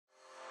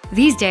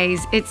These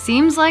days, it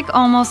seems like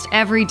almost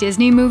every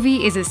Disney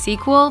movie is a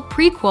sequel,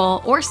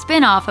 prequel, or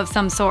spin-off of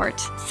some sort.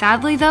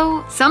 Sadly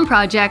though, some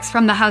projects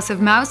from the House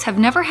of Mouse have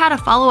never had a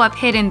follow-up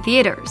hit in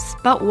theaters.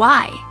 But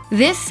why?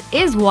 This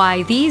is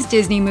why these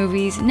Disney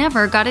movies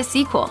never got a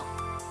sequel.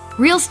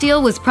 Real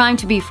Steel was primed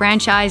to be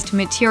franchised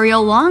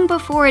material long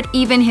before it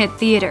even hit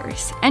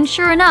theaters. And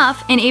sure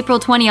enough, in April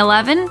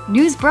 2011,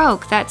 news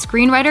broke that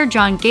screenwriter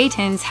John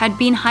Gatins had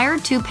been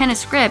hired to pen a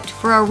script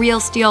for a Real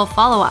Steel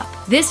follow-up.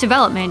 This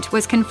development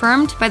was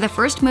confirmed by the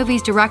first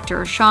movie's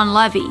director, Shawn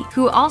Levy,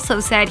 who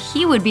also said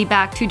he would be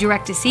back to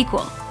direct a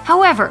sequel.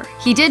 However,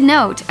 he did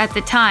note at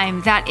the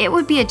time that it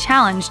would be a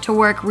challenge to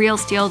work Real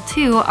Steel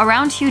 2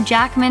 around Hugh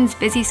Jackman's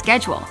busy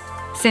schedule.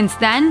 Since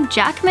then,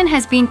 Jackman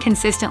has been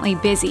consistently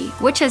busy,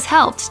 which has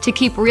helped to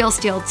keep Real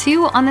Steel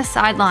 2 on the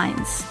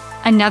sidelines.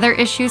 Another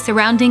issue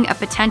surrounding a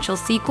potential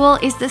sequel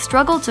is the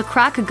struggle to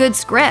crack a good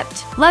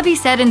script. Levy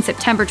said in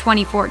September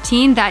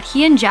 2014 that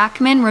he and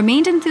Jackman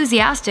remained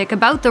enthusiastic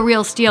about the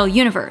Real Steel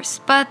universe,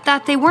 but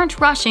that they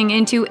weren't rushing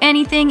into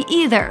anything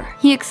either.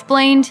 He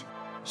explained,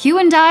 "Hugh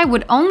and I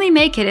would only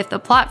make it if the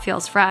plot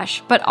feels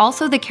fresh, but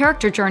also the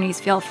character journeys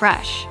feel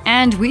fresh.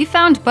 And we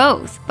found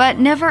both, but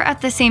never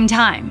at the same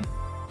time."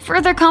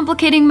 Further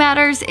complicating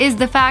matters is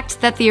the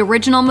fact that the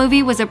original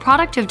movie was a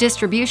product of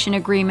distribution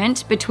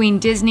agreement between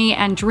Disney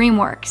and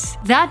DreamWorks.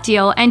 That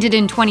deal ended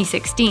in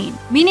 2016,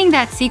 meaning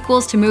that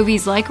sequels to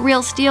movies like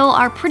Real Steel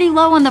are pretty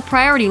low on the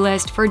priority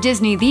list for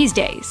Disney these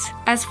days.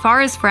 As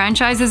far as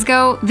franchises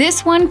go,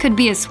 this one could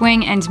be a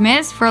swing and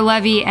miss for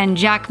Levy and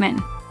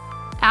Jackman.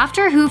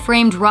 After Who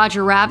Framed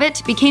Roger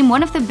Rabbit became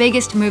one of the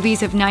biggest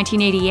movies of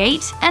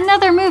 1988,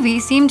 another movie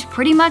seemed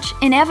pretty much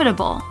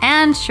inevitable.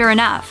 And sure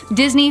enough,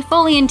 Disney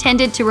fully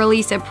intended to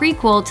release a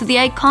prequel to the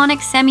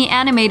iconic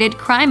semi-animated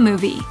crime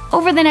movie.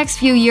 Over the next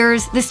few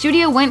years, the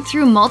studio went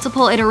through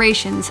multiple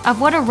iterations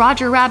of what a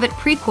Roger Rabbit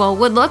prequel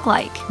would look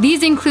like.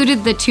 These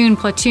included the Toon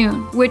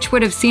Platoon, which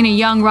would have seen a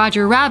young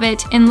Roger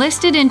Rabbit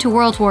enlisted into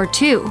World War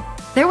II.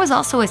 There was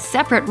also a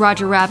separate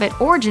Roger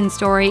Rabbit origin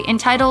story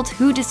entitled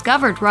Who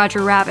Discovered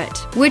Roger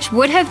Rabbit, which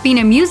would have been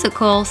a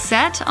musical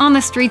set on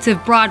the streets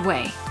of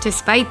Broadway.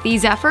 Despite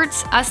these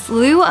efforts, a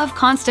slew of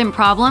constant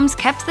problems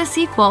kept the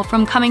sequel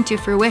from coming to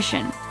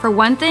fruition. For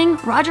one thing,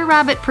 Roger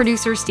Rabbit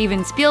producer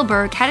Steven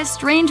Spielberg had a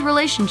strained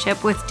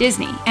relationship with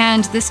Disney,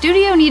 and the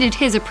studio needed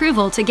his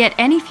approval to get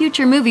any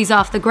future movies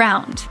off the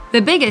ground.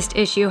 The biggest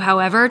issue,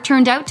 however,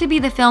 turned out to be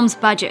the film's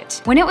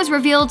budget. When it was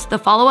revealed the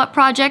follow-up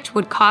project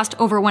would cost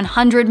over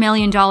 $100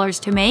 million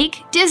to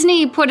make,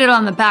 Disney put it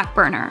on the back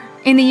burner.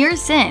 In the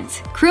years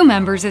since, crew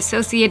members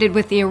associated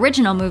with the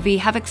original movie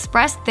have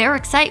expressed their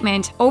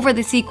excitement over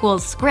the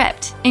sequel's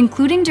script,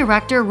 including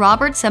director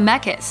Robert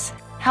Zemeckis.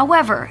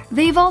 However,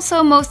 they've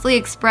also mostly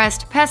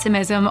expressed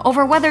pessimism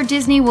over whether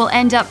Disney will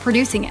end up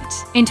producing it.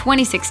 In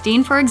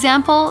 2016, for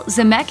example,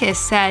 Zemeckis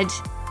said,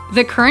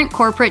 "The current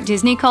corporate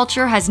Disney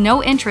culture has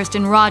no interest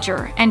in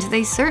Roger, and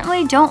they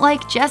certainly don't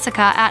like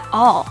Jessica at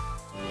all."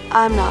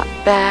 I'm not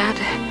bad.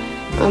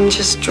 I'm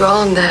just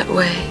drawn that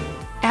way.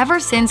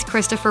 Ever since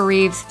Christopher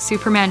Reeve's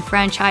Superman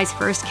franchise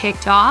first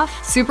kicked off,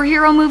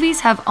 superhero movies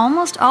have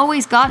almost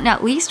always gotten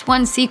at least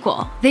one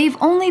sequel. They've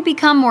only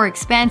become more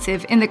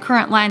expansive in the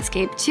current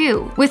landscape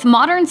too, with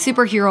modern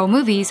superhero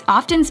movies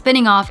often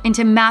spinning off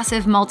into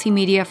massive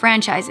multimedia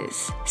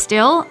franchises.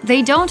 Still,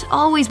 they don't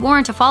always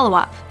warrant a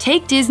follow-up.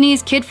 Take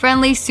Disney's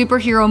kid-friendly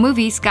superhero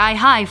movie Sky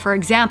High, for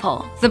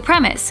example. The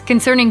premise,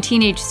 concerning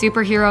teenage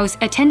superheroes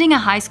attending a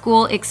high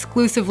school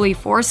exclusively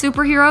for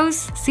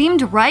superheroes,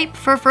 seemed ripe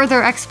for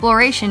further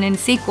exploration in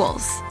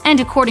sequels. And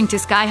according to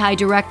Sky High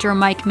director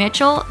Mike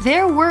Mitchell,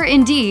 there were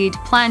indeed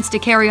plans to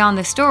carry on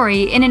the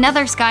story in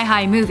another Sky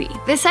High movie.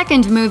 The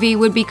second movie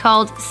would be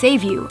called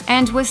Save You,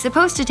 and was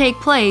supposed to take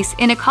place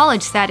in a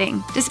college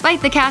setting.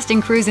 Despite the cast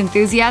and crew's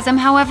enthusiasm,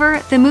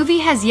 however, the movie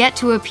has yet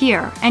to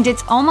appear, and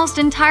it's almost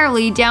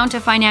entirely down to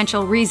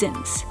financial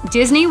reasons.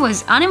 Disney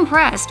was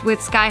unimpressed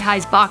with Sky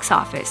High's box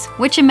office,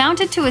 which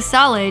amounted to a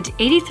solid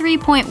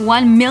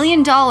 $83.1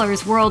 million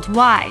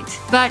worldwide,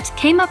 but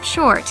came up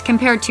short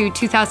compared to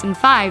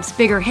 2005's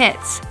bigger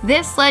hits.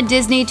 This led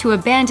Disney to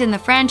abandon the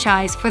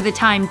franchise for the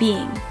time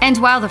being. And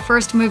while the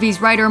first movie's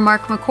writer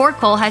Mark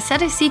McCorkle has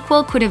said a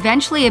sequel could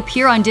eventually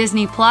appear on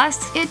Disney+,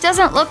 it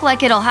doesn't look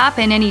like it'll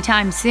happen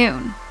anytime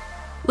soon.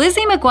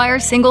 Lizzie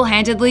McGuire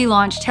single-handedly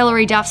launched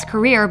Hilary Duff's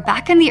career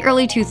back in the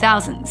early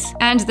 2000s,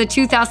 and the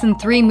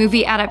 2003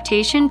 movie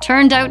adaptation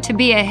turned out to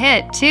be a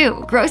hit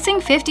too,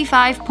 grossing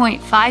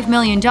 $55.5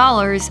 million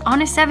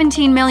on a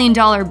 $17 million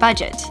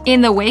budget. In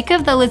the wake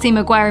of the Lizzie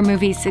McGuire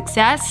movie's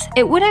success,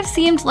 it would have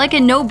seemed like a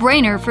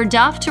no-brainer for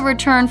Duff to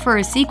return for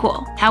a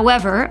sequel.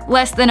 However,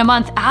 less than a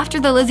month after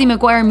the Lizzie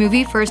McGuire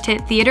movie first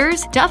hit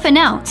theaters, Duff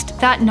announced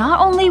that not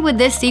only would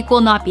this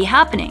sequel not be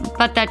happening,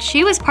 but that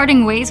she was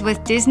parting ways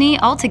with Disney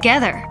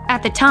altogether.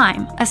 At the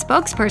time, a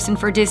spokesperson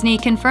for Disney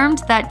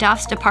confirmed that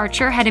Duff's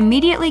departure had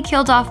immediately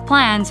killed off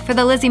plans for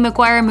the Lizzie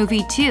McGuire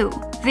movie too.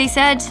 They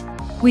said,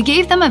 "We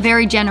gave them a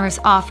very generous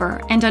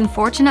offer, and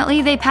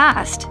unfortunately they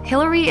passed.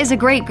 Hilary is a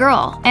great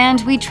girl,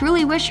 and we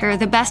truly wish her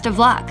the best of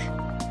luck."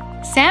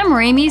 Sam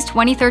Raimi's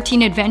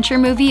 2013 adventure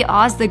movie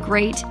Oz the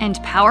Great and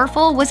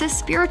Powerful was a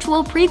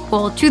spiritual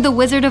prequel to The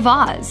Wizard of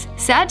Oz,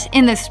 set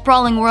in the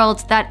sprawling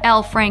world that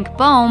L. Frank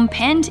Baum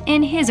penned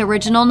in his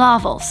original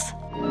novels.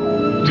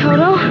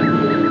 Toto,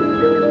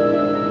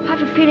 I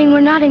have a feeling we're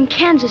not in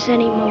Kansas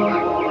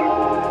anymore.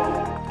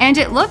 And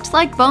it looked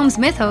like Baum's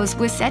mythos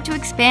was set to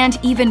expand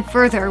even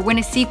further when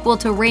a sequel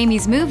to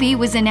Raimi's movie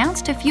was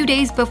announced a few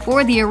days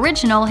before the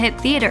original hit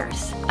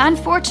theaters.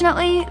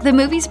 Unfortunately, the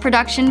movie's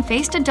production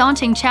faced a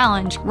daunting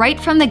challenge right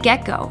from the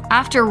get-go,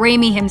 after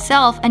Raimi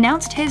himself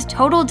announced his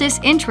total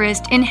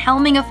disinterest in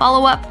helming a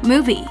follow-up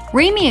movie.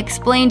 Raimi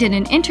explained in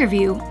an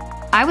interview,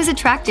 "I was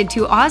attracted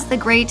to Oz the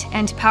Great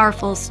and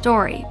Powerful's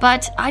story,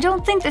 but I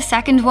don't think the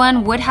second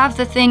one would have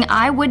the thing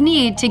I would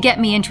need to get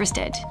me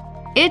interested."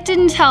 It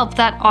didn't help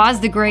that Oz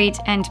the Great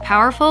and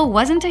Powerful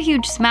wasn't a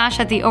huge smash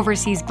at the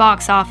overseas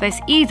box office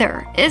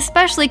either,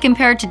 especially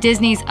compared to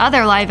Disney's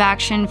other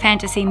live-action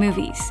fantasy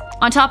movies.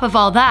 On top of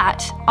all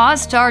that,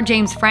 Oz star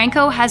James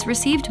Franco has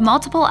received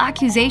multiple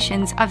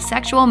accusations of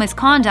sexual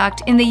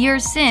misconduct in the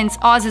years since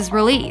Oz's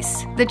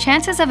release. The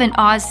chances of an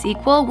Oz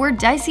sequel were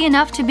dicey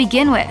enough to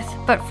begin with,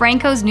 but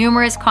Franco's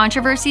numerous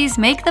controversies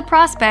make the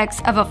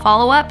prospects of a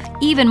follow-up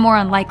even more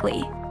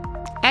unlikely.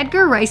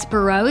 Edgar Rice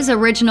Burroughs'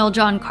 original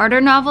John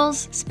Carter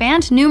novels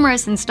spanned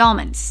numerous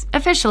installments.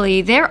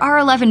 Officially, there are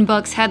 11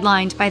 books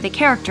headlined by the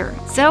character,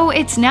 so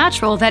it's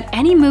natural that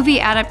any movie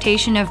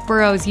adaptation of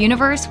Burroughs'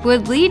 universe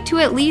would lead to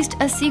at least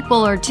a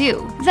sequel or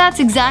two.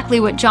 That's exactly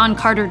what John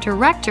Carter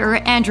director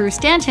Andrew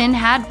Stanton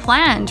had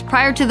planned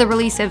prior to the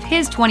release of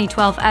his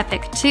 2012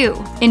 epic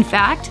 2. In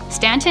fact,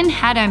 Stanton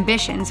had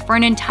ambitions for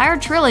an entire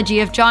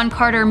trilogy of John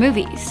Carter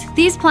movies.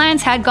 These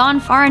plans had gone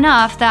far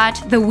enough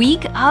that the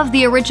week of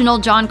the original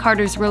John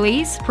Carter's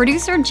release,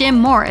 producer Jim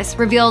Morris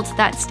revealed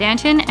that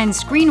Stanton and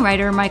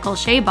screenwriter Michael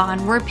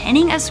Chabon were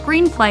penning a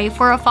screenplay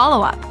for a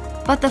follow-up.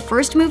 But the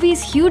first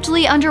movie's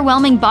hugely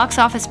underwhelming box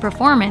office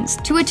performance,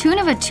 to a tune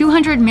of a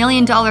 $200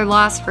 million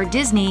loss for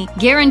Disney,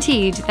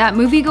 guaranteed that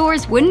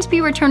moviegoers wouldn't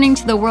be returning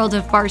to the world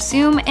of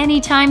Barsoom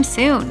anytime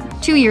soon.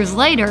 2 years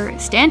later,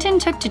 Stanton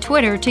took to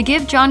Twitter to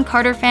give John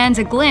Carter fans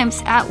a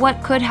glimpse at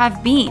what could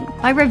have been,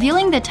 by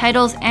revealing the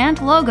titles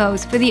and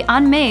logos for the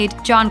unmade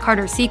John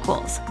Carter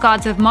sequels,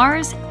 Gods of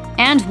Mars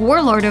and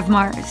Warlord of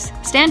Mars.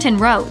 Stanton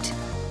wrote,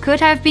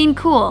 "Could have been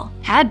cool,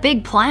 had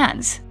big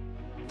plans."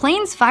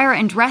 Planes, Fire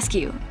and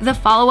Rescue, the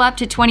follow-up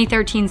to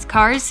 2013's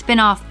Cars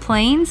spin-off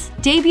Planes,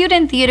 debuted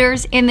in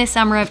theaters in the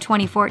summer of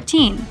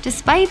 2014.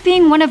 Despite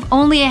being one of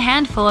only a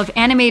handful of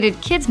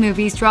animated kids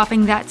movies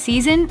dropping that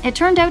season, it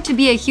turned out to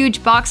be a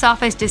huge box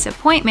office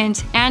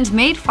disappointment and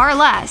made far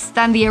less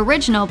than the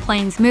original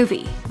Planes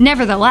movie.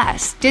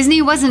 Nevertheless,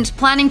 Disney wasn't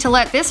planning to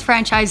let this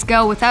franchise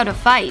go without a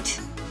fight.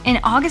 In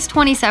August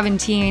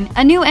 2017,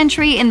 a new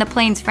entry in the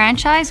Planes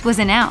franchise was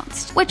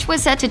announced, which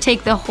was set to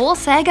take the whole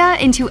saga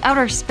into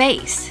outer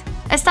space.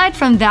 Aside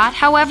from that,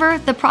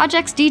 however, the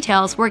project's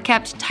details were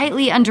kept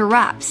tightly under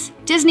wraps.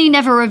 Disney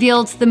never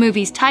revealed the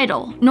movie's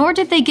title, nor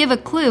did they give a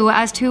clue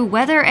as to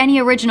whether any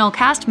original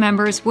cast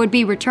members would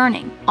be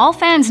returning. All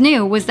fans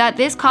knew was that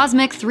this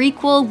cosmic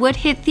threequel would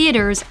hit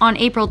theaters on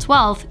April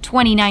 12,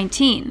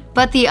 2019.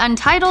 But the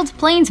untitled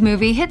Planes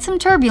movie hit some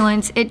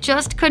turbulence it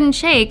just couldn't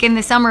shake in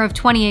the summer of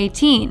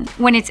 2018,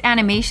 when its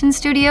animation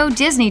studio,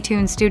 Disney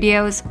Toon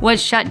Studios,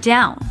 was shut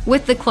down.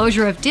 With the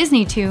closure of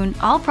Disney Toon,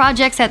 all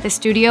projects at the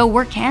studio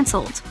were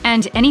cancelled,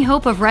 and any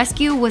hope of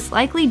rescue was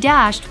likely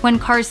dashed when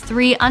Cars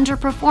 3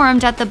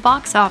 underperformed at the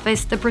box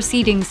office the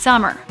preceding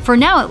summer. For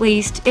now at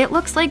least, it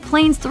looks like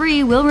Planes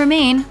 3 will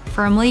remain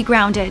firmly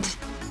grounded.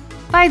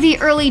 By the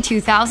early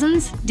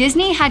 2000s,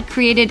 Disney had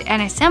created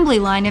an assembly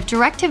line of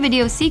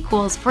direct-to-video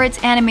sequels for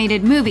its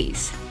animated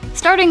movies.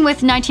 Starting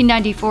with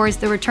 1994's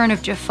The Return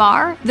of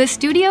Jafar, the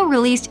studio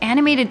released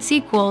animated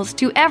sequels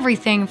to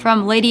everything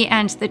from Lady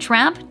and the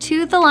Tramp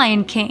to The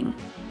Lion King.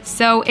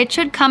 So it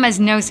should come as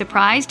no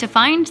surprise to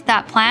find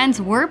that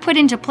plans were put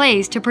into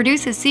place to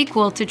produce a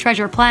sequel to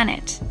Treasure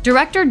Planet.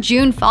 Director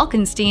June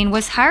Falkenstein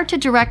was hired to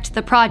direct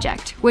the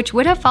project, which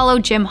would have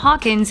followed Jim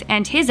Hawkins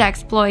and his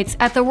exploits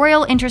at the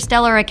Royal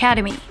Interstellar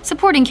Academy.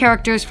 Supporting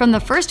characters from the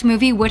first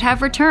movie would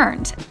have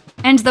returned.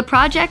 And the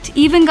project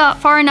even got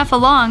far enough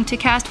along to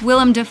cast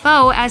Willem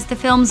Dafoe as the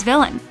film's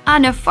villain, a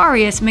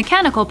nefarious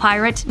mechanical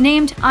pirate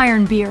named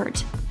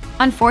Ironbeard.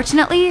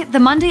 Unfortunately, the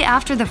Monday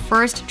after the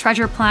first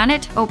Treasure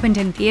Planet opened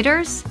in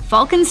theaters,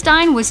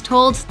 Falkenstein was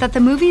told that the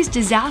movie's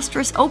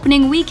disastrous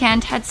opening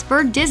weekend had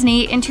spurred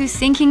Disney into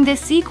sinking the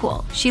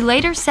sequel. She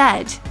later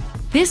said,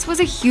 "This was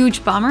a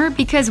huge bummer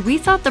because we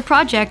thought the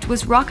project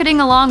was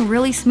rocketing along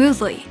really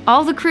smoothly.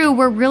 All the crew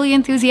were really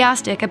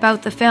enthusiastic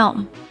about the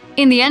film."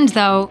 In the end,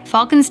 though,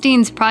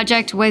 Falkenstein's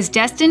project was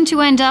destined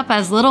to end up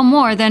as little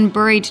more than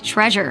buried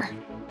treasure.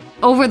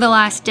 Over the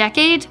last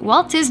decade,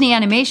 Walt Disney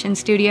Animation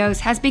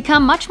Studios has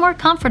become much more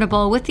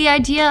comfortable with the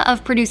idea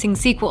of producing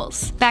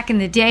sequels. Back in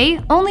the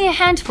day, only a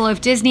handful of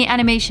Disney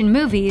animation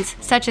movies,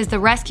 such as The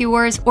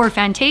Rescuers or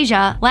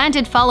Fantasia,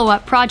 landed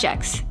follow-up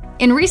projects.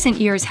 In recent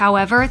years,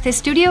 however, the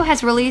studio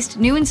has released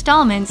new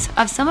installments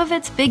of some of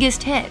its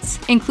biggest hits,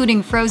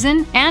 including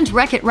Frozen and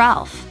Wreck-It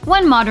Ralph.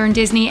 One modern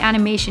Disney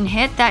animation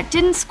hit that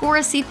didn't score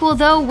a sequel,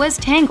 though, was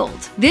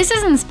Tangled. This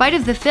is in spite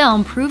of the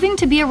film proving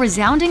to be a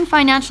resounding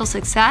financial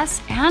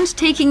success and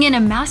taking in a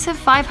massive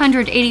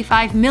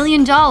 $585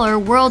 million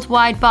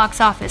worldwide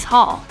box office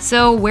haul.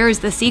 So where's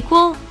the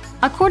sequel?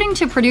 According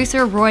to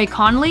producer Roy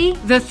Conley,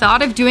 the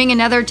thought of doing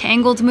another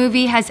Tangled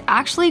movie has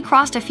actually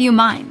crossed a few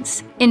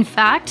minds. In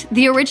fact,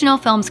 the original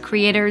film's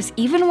creators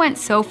even went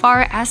so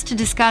far as to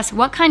discuss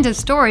what kind of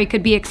story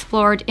could be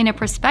explored in a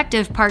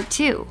prospective Part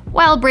 2.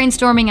 While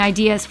brainstorming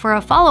ideas for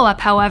a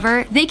follow-up,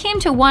 however, they came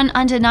to one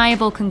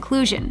undeniable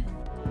conclusion.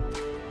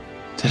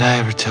 Did I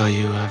ever tell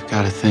you I've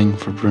got a thing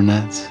for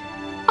brunettes?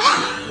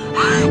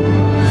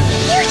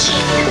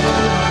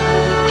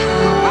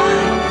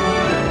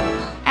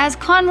 As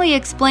Conley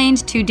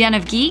explained to Den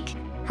of Geek,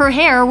 her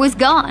hair was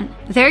gone.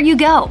 There you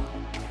go.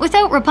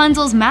 Without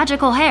Rapunzel's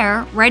magical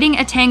hair, writing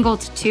a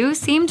Tangled 2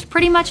 seemed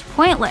pretty much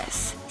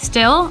pointless.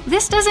 Still,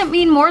 this doesn't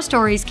mean more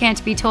stories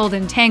can't be told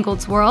in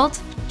Tangled's world.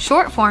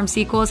 Short-form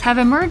sequels have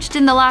emerged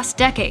in the last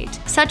decade,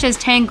 such as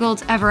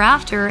Tangled Ever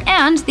After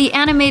and the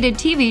animated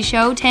TV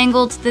show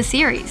Tangled the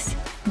Series.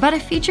 But a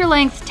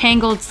feature-length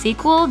Tangled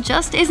sequel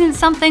just isn't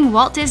something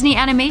Walt Disney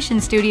Animation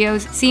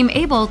Studios seem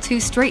able to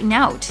straighten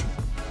out.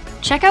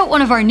 Check out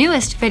one of our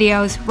newest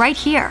videos right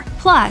here.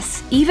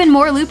 Plus, even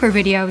more Looper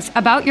videos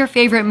about your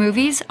favorite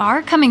movies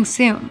are coming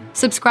soon.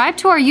 Subscribe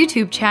to our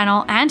YouTube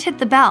channel and hit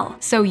the bell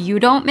so you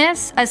don't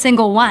miss a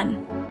single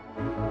one.